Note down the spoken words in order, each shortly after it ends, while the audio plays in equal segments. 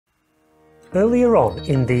Earlier on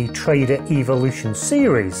in the Trader Evolution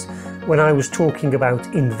series, when I was talking about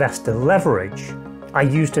investor leverage, I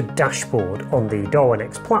used a dashboard on the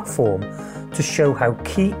Darwinex platform to show how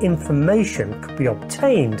key information could be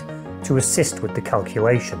obtained to assist with the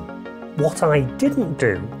calculation. What I didn't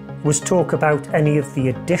do was talk about any of the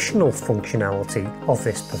additional functionality of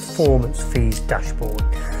this performance fees dashboard.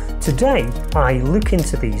 Today, I look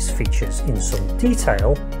into these features in some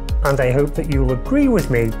detail, and I hope that you'll agree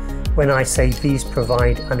with me when I say these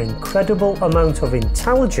provide an incredible amount of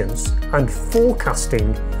intelligence and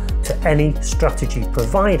forecasting to any strategy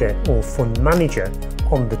provider or fund manager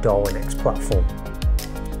on the Darwinex platform.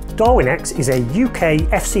 Darwinex is a UK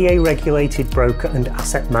FCA regulated broker and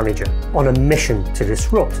asset manager on a mission to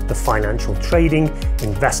disrupt the financial trading,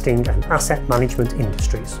 investing and asset management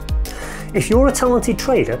industries. If you're a talented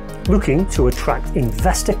trader looking to attract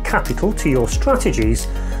investor capital to your strategies,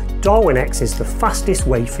 Darwinex is the fastest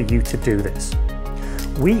way for you to do this.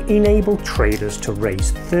 We enable traders to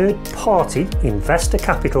raise third-party investor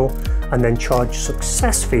capital and then charge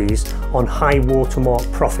success fees on high watermark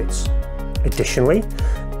profits. Additionally,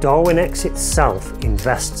 Darwinex itself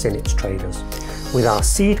invests in its traders with our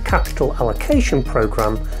seed capital allocation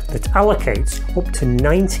program that allocates up to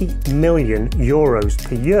 90 million euros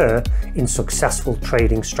per year in successful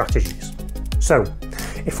trading strategies. So,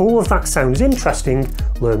 if all of that sounds interesting,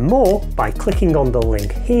 learn more by clicking on the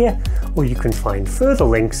link here, or you can find further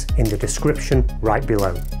links in the description right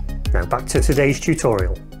below. Now back to today's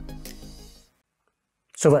tutorial.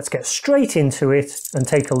 So let's get straight into it and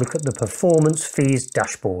take a look at the performance fees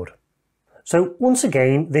dashboard. So once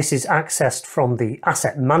again, this is accessed from the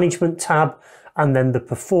asset management tab and then the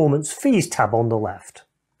performance fees tab on the left.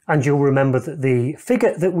 And you'll remember that the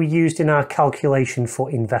figure that we used in our calculation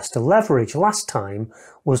for investor leverage last time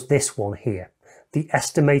was this one here, the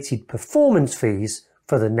estimated performance fees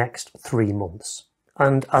for the next 3 months.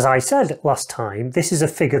 And as I said last time, this is a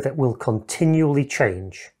figure that will continually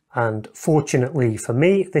change. And fortunately for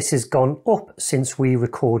me, this has gone up since we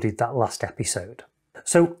recorded that last episode.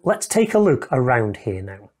 So let's take a look around here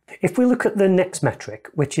now. If we look at the next metric,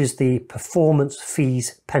 which is the performance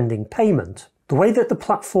fees pending payment, the way that the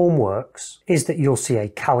platform works is that you'll see a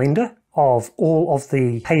calendar of all of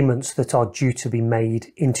the payments that are due to be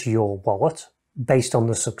made into your wallet based on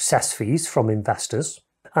the success fees from investors.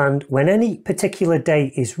 And when any particular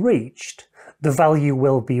day is reached, the value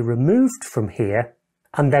will be removed from here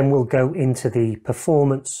and then will go into the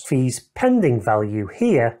performance fees pending value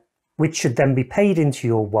here, which should then be paid into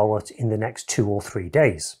your wallet in the next 2 or 3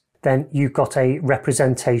 days. Then you've got a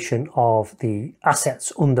representation of the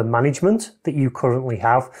assets under management that you currently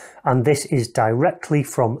have, and this is directly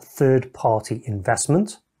from third-party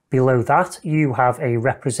investment. Below that, you have a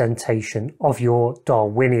representation of your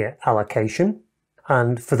DarwinIA allocation.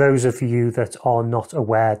 And for those of you that are not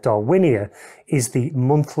aware, DarwinIA is the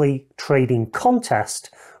monthly trading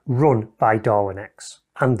contest run by Darwinex.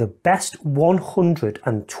 And the best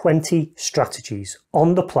 120 strategies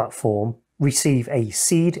on the platform receive a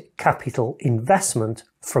seed capital investment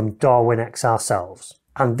from Darwinex ourselves.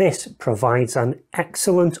 And this provides an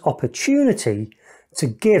excellent opportunity to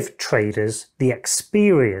give traders the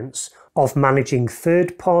experience of managing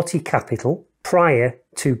third-party capital prior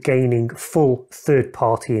to gaining full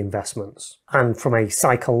third-party investments. And from a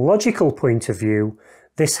psychological point of view,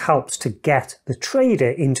 this helps to get the trader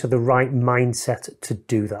into the right mindset to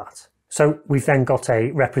do that. So we've then got a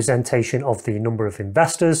representation of the number of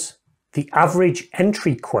investors, the average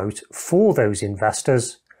entry quote for those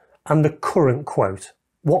investors, and the current quote,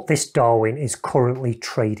 what this Darwin is currently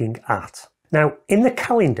trading at. Now, in the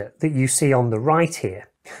calendar that you see on the right here,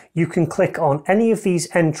 you can click on any of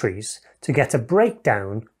these entries to get a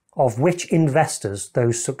breakdown of which investors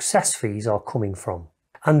those success fees are coming from.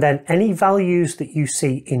 And then any values that you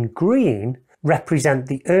see in green represent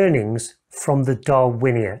the earnings from the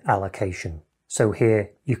DarwinIA allocation. So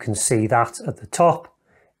here you can see that at the top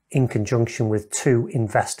in conjunction with 2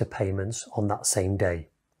 investor payments on that same day.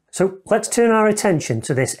 So let's turn our attention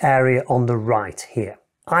to this area on the right here.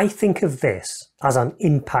 I think of this as an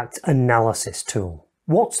impact analysis tool.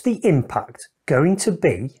 What's the impact going to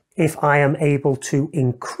be if I am able to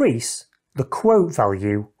increase the quote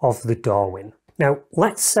value of the Darwin? Now,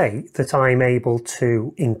 let's say that I'm able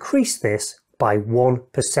to increase this by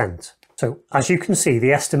 1%. So as you can see,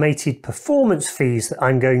 the estimated performance fees that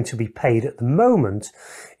I'm going to be paid at the moment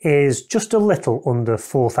is just a little under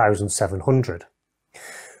 4,700.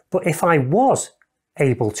 But if I was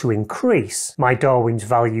able to increase my Darwin's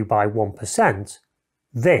value by 1%,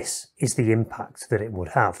 this is the impact that it would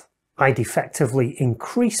have. I'd effectively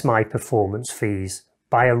increase my performance fees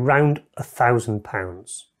by around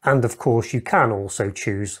 £1,000. And of course you can also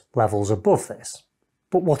choose levels above this.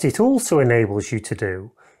 But what it also enables you to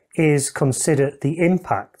do is consider the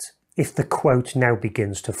impact if the quote now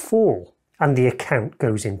begins to fall and the account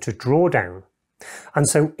goes into drawdown. And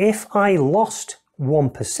so if I lost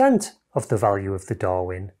 1% of the value of the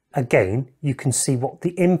Darwin, again, you can see what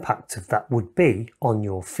the impact of that would be on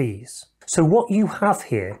your fees. So what you have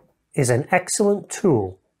here is an excellent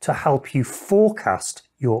tool to help you forecast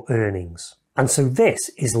your earnings. And so this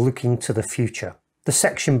is looking to the future. The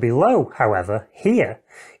section below, however, here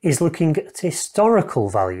is looking at historical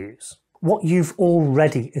values, what you've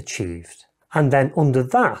already achieved. And then under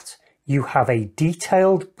that, you have a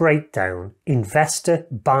detailed breakdown investor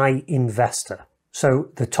by investor.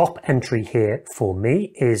 So the top entry here for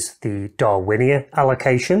me is the DarwinIA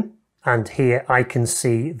allocation. And here I can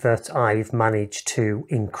see that I've managed to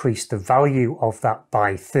increase the value of that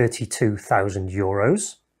by 32,000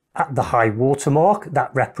 euros. At the high watermark,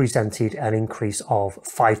 that represented an increase of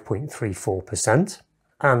 5.34%.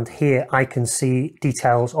 And here I can see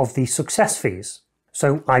details of the success fees.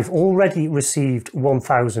 So I've already received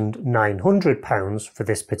 £1,900 for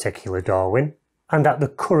this particular Darwin. And at the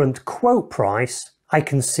current quote price, I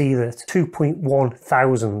can see that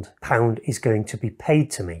 £2,100 is going to be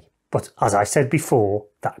paid to me. But as I said before,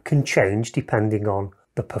 that can change depending on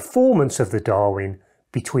the performance of the Darwin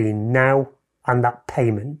between now and that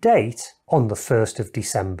payment date on the 1st of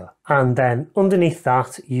December. And then underneath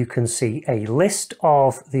that, you can see a list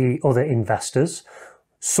of the other investors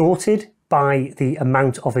sorted by the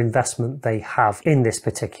amount of investment they have in this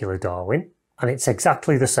particular Darwin. And it's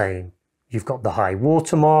exactly the same. You've got the high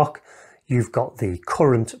watermark, you've got the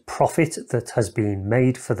current profit that has been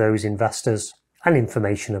made for those investors, and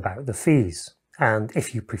information about the fees. And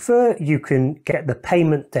if you prefer, you can get the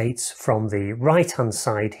payment dates from the right-hand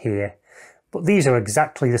side here, but these are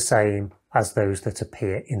exactly the same as those that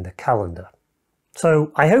appear in the calendar.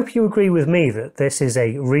 So I hope you agree with me that this is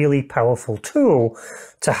a really powerful tool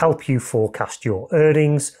to help you forecast your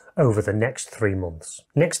earnings over the next 3 months.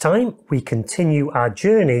 Next time, we continue our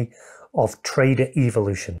journey of trader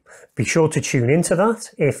evolution. Be sure to tune into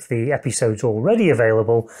that. If the episode's already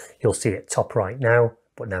available, you'll see it top right now.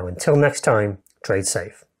 But now until next time, trade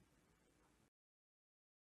safe.